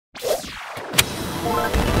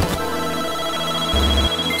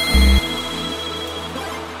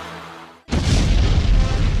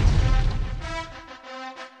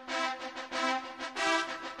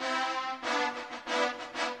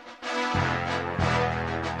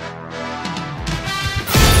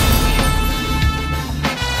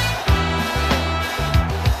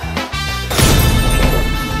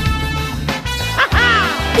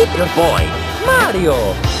It's your boy,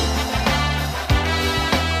 Mario!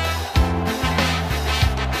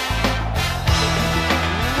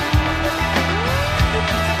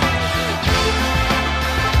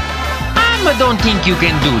 I don't think you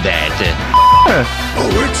can do that. Oh,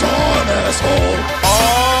 it's on, asshole!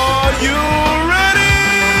 Are you ready?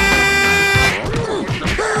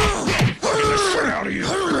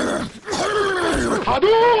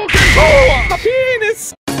 Oh, a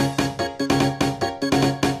penis!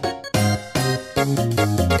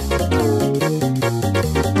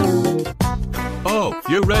 Oh,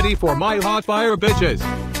 you ready for my hot fire, bitches?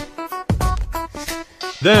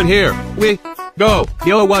 Then here we go.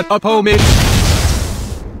 Yo, what up, homie?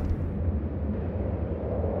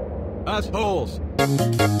 Assholes.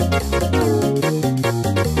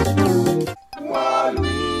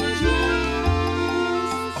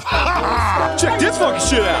 Check this fucking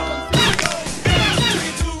shit out!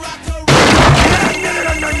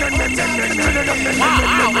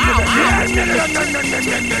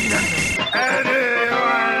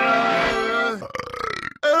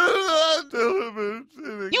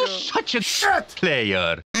 You such a shit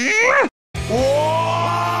player.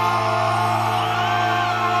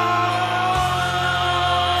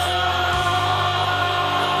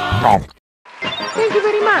 Thank you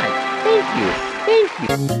very much. Thank you. Thank you.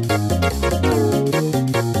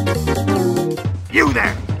 You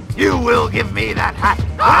there! You will give me that hat!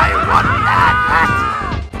 I want that hat!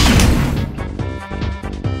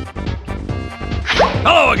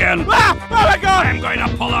 Hello again! Ah! Oh my god! I'm going to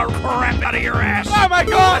pull a crap out of your ass! Oh my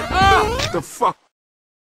god! Oh! The fuck?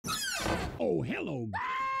 Oh, hello.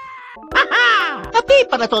 A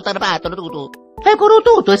pipa na to tanabato na tuto. E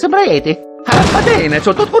corututo e sembrete. Va bene,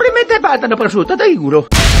 sotto corrimete bata na prosciutto da euro.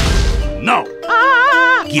 No!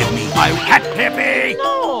 Give me my hat, Hippie!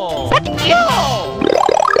 No! No!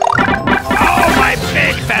 Oh, my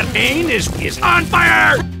big fat bean is on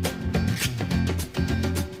fire!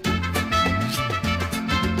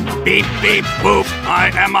 Beep, beep, boop.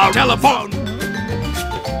 I am a telephone.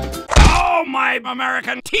 Oh, my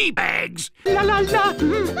American tea bags. La la la.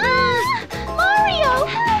 Mario,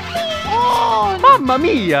 help me! Oh, mamma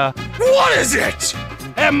mia. What is it?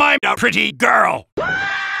 Am I a pretty girl?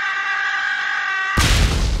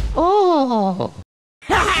 Oh.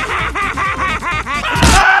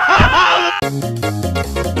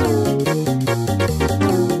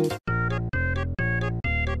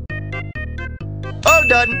 All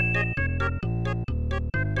done.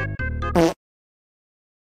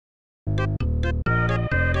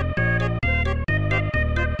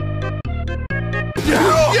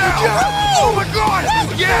 Yeah! Oh my god!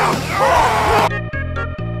 Yeah!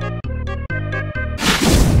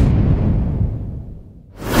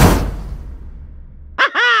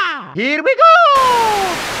 Here we go!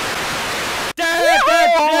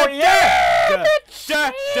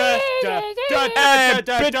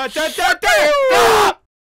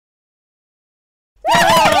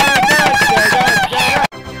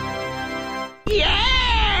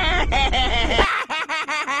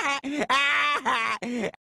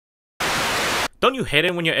 Don't you hate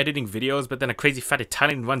it when you're editing videos, but then a crazy fat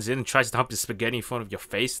Italian runs in and tries to hump his spaghetti in front of your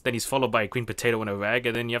face? Then he's followed by a green potato in a rag,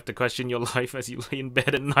 and then you have to question your life as you lay in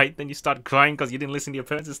bed at night. Then you start crying because you didn't listen to your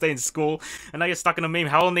parents and stay in school. And now you're stuck in a meme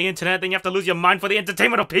hell on the internet. Then you have to lose your mind for the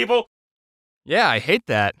entertainment of people. Yeah, I hate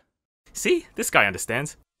that. See? This guy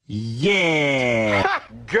understands. Yeah!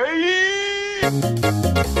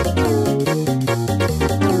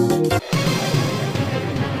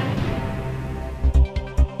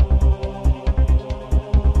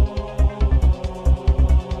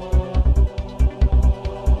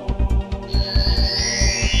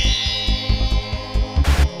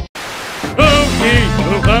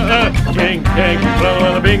 King, king,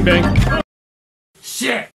 bing, bing.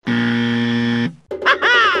 Shit!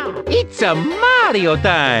 It's a Mario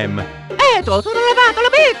time! Eto, sono lavato,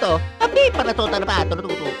 l'abito! A pipa na to tanabato na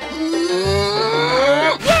tuto.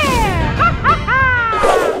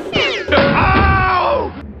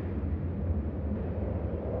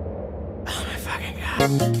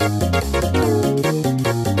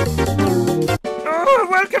 Oh,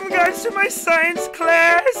 welcome guys to my science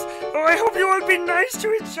class. Oh, I hope you all be nice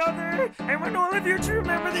to each other. I want all of you to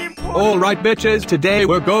remember the important... Alright bitches, today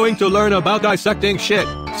we're going to learn about dissecting shit.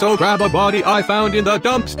 So grab a body I found in the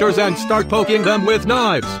dumpsters and start poking them with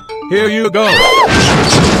knives. Here you go.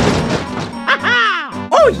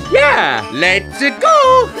 Oh yeah! Let's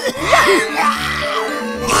go!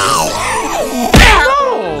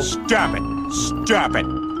 Stop it. Stop it.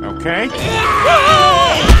 Okay?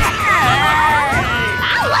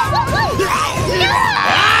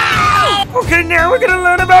 Okay, now we're gonna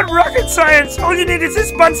learn about rocket science. All you need is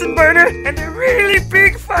this Bunsen burner and a really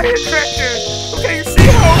big firecracker. Okay, you see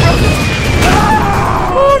how rockets...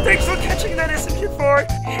 Oh, thanks for catching that SMG4.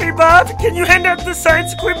 Hey, Bob, can you hand out the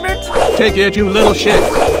science equipment? Take it, you little shit.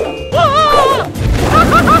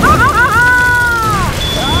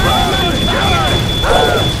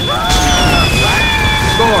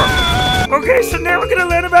 Score. Okay, so now we're gonna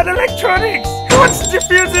learn about electronics. Who wants to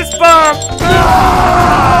defuse this bomb?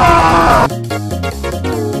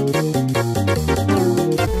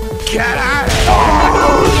 Get out!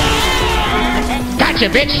 Gotcha,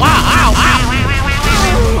 bitch! Wow,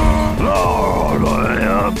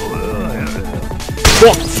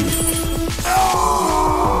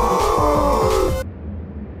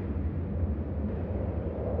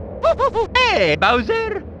 Hey,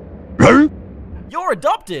 Bowser! You're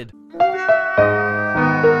adopted!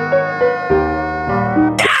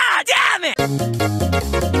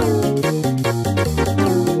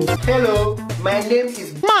 Hello, my name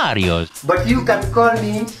is Mario. but you can call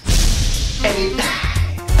me anytime.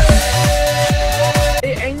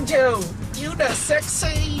 Hey, Angel, you the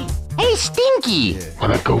sexy. Hey, Stinky.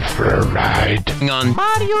 Wanna go for a ride? On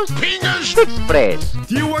Mario's Penis Express.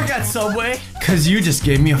 Do you work at Subway? Cause you just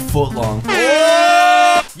gave me a foot long.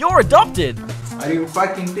 You're adopted! Are you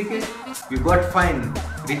fucking ticket? You got fine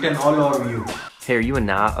written all over you. Hey, are you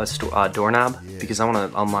a doorknob? Yeah. Because I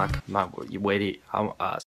want to unlock my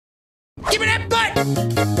Give me that butt!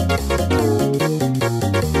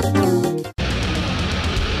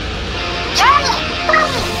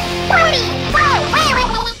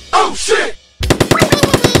 Oh shit!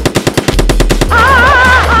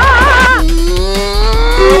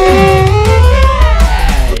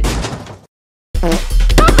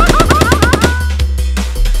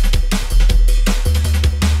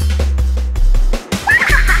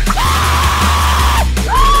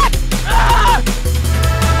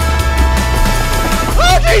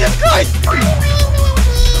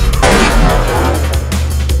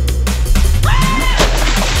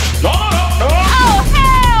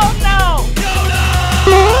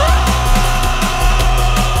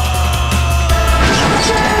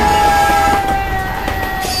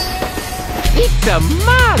 It's a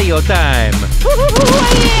Mario time!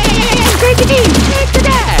 Great to be! Thanks to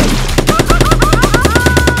that!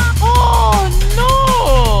 Oh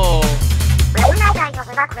no!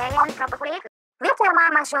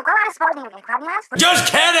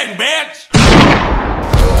 Just kidding, bitch!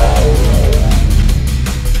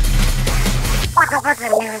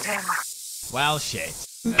 Well, shit.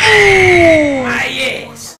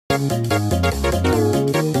 yes!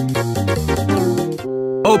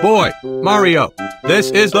 Oh boy, Mario,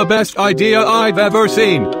 this is the best idea I've ever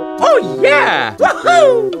seen. Oh yeah!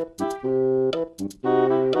 Woohoo!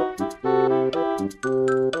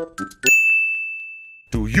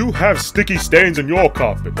 Do you have sticky stains on your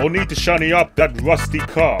carpet or need to shiny up that rusty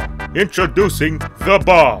car? Introducing the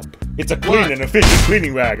Bob. It's a clean and efficient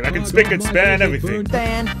cleaning rag, and I can spick and span everything.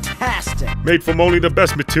 Fantastic! Made from only the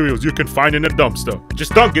best materials you can find in a dumpster.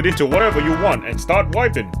 Just dunk it into whatever you want and start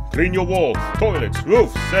wiping. Clean your walls, toilets,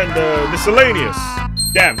 roofs, and miscellaneous.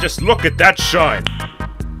 Damn, just look at that shine.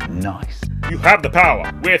 Nice. You have the power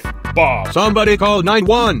with Bob. Somebody call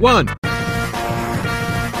 911.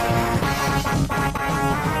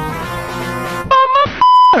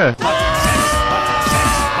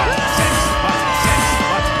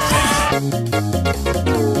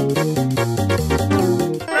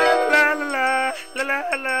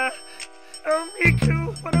 Oh,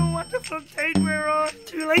 Miku, what a wonderful date we're on.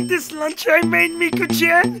 Do you like this lunch I made,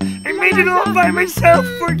 Miku-chan? I made it all by myself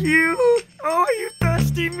for you. Oh, are you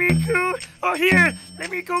thirsty, Miku? Oh, here, let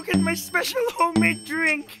me go get my special homemade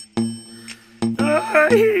drink.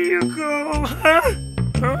 Here you go, huh?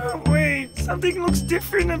 Oh, wait, something looks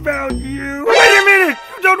different about you. Wait a minute,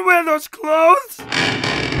 you don't wear those clothes?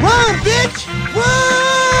 Run, bitch!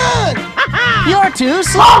 Run! You're too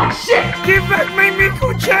slow! Oh, shit! Give back my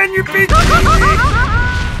Miku-chan, you bitch!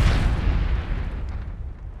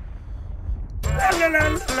 La la la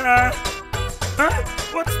la. Huh?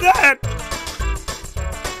 What's that?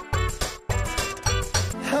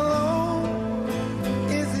 Hello,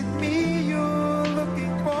 is it me you're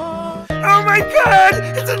looking for? god!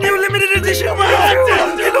 It's a new limited edition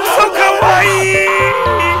Mario! It looks so kawaii!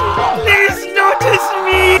 Please notice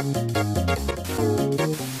me!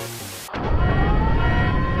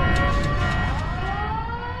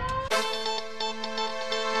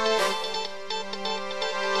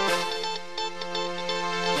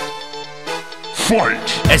 Fight!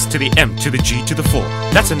 S to the M to the G to the 4.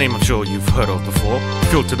 That's a name I'm sure you've heard of before.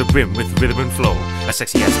 Filled to the brim with rhythm and flow. A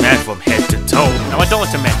sexy ass man from head to toe. Now I don't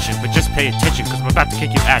want to mention, but just pay attention, cause I'm about to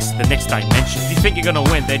kick your ass to the next dimension. If you think you're gonna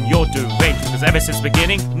win, then you're deranged, because ever since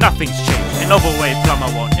beginning, nothing's changed. An overweight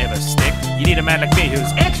plumber won't ever stick. You need a man like me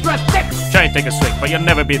who's extra thick. Try and take a swing, but you'll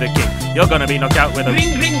never be the king. You're gonna be knocked out with a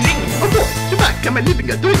ring, ring, ring. Oh boy, you're back, am I living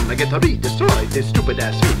a dream? I get to re-destroy this stupid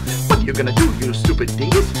ass me. What are you gonna do, you stupid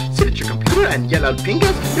dingus? Sit at your computer and yell out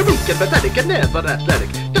fingers? You're weak and pathetic and never athletic.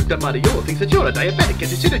 Dr. Mario thinks that you're a diabetic as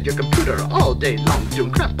you sit at your computer all day long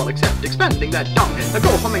doing crap all except expanding that dong. Now go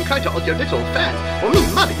home and cry to all your little fans. Well, me,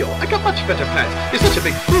 Mario, I got much better plans. You're such a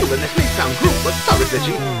big fool and this may sound cruel, but sorry,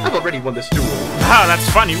 Veggie, I've already won this duel. Ah, that's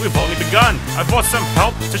funny, we've only begun. I brought some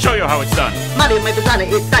help to show you how it's done. Mario, my persona,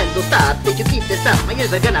 it's time to stop. Did you keep this up? My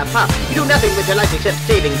ears are gonna pop. You do nothing with your life except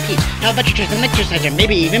saving Peach. How about you try some exercise or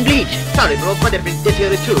maybe even bleach? Sorry, bro, but every this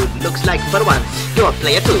here is true. Looks like for once, you're a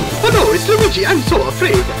player too. Oh no, it's Luigi, I'm so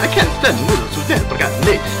afraid. I can't stand noodles who's never gotten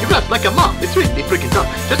laid. You rap like a mom, it's really freaking tough.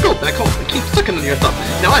 Just go back home and keep sucking on your thumb.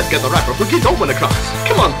 Now I've got the rapper who gets over across.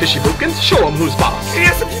 Come on, fishy bookins, show him who's boss.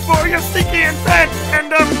 Yes, before you're sticky and fat,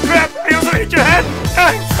 and crap, I also hit your head.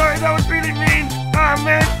 I'm sorry, that was really mean. Ah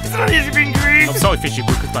man, it's not easy being green. I'm sorry, fishy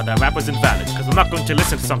bookins, but that rap was invalid, cause I'm not going to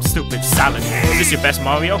listen to some stupid salad. Was this your best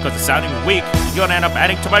Mario? Cause it's sounding weak. You're gonna end up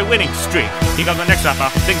adding to my winning streak. Here comes the next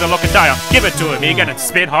rapper, things are looking dire. Give it to him, he gonna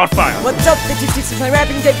spit hard fire. What's up, bitches? This is my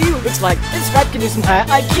rapping debut. Looks like this rap can use some high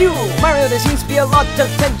IQ. Mario, there seems to be a lot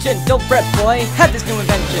of tension. Don't fret, boy, have this new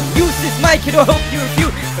invention. Use this mic, it'll help you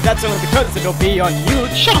refute, but that's only because it'll be on you.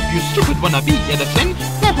 Shut up, you stupid wannabe, Edison.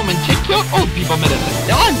 Go home and take your old people medicine.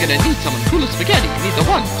 Now I'm gonna need someone cool as spaghetti. Need the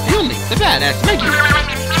one, the only, the badass Maggie.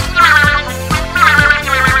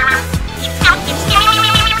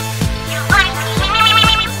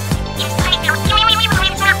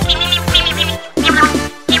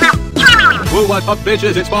 Woo, what up,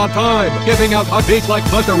 bitches? It's Bob time. Giving out hot beats like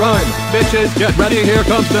Busta Rhyme. Bitches, get ready. Here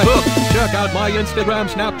comes the hook. Check out my Instagram,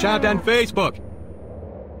 Snapchat, and Facebook.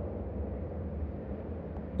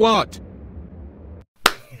 What?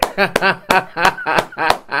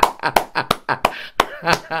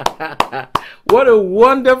 What a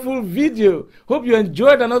wonderful video. Hope you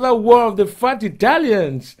enjoyed another War of the Fat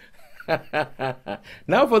Italians.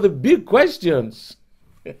 Now for the big questions.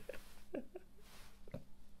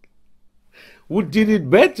 Who did it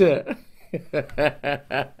better?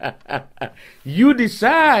 You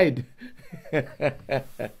decide.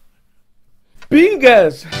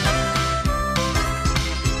 Fingers.